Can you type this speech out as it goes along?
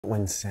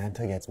When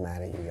Santa gets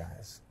mad at you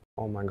guys.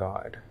 Oh my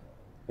God.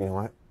 You know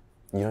what?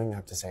 You don't even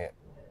have to say it.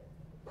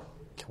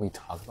 Can we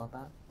talk about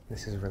that?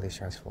 This is really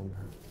stressful,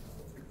 man.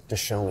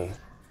 Just show me.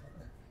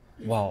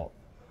 Well,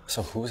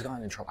 so who's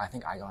gotten in trouble? I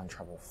think I got in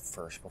trouble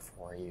first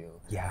before you.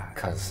 Yeah.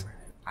 Because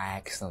I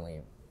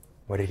accidentally...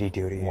 What did he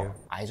do to you?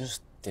 I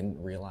just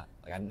didn't realize,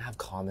 like, I didn't have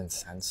common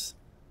sense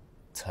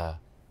to,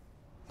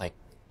 like,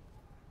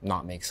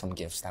 not make some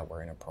gifts that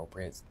were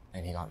inappropriate,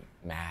 and he got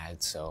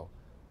mad, so,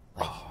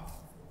 like...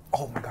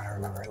 Oh my God, I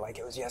remember it like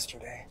it was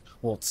yesterday.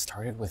 Well, it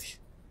started with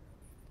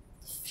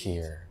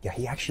here. Yeah,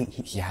 he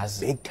has...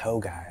 big toe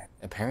guy.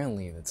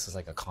 Apparently, this is,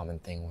 like, a common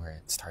thing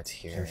where it starts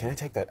here. Can I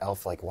take that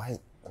elf? Like, why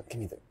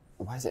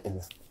is it in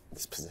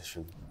this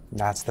position?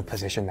 That's the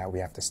position that we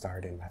have to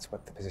start in. That's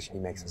what the position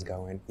he makes us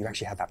go in. You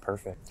actually had that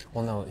perfect.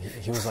 Well, no,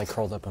 he was, like,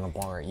 curled up in a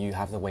bar. You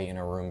have to wait in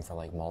a room for,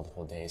 like,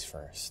 multiple days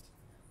first.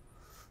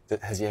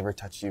 Has he ever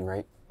touched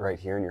you right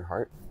here in your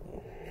heart?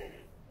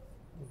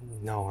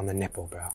 No, on the nipple, bro.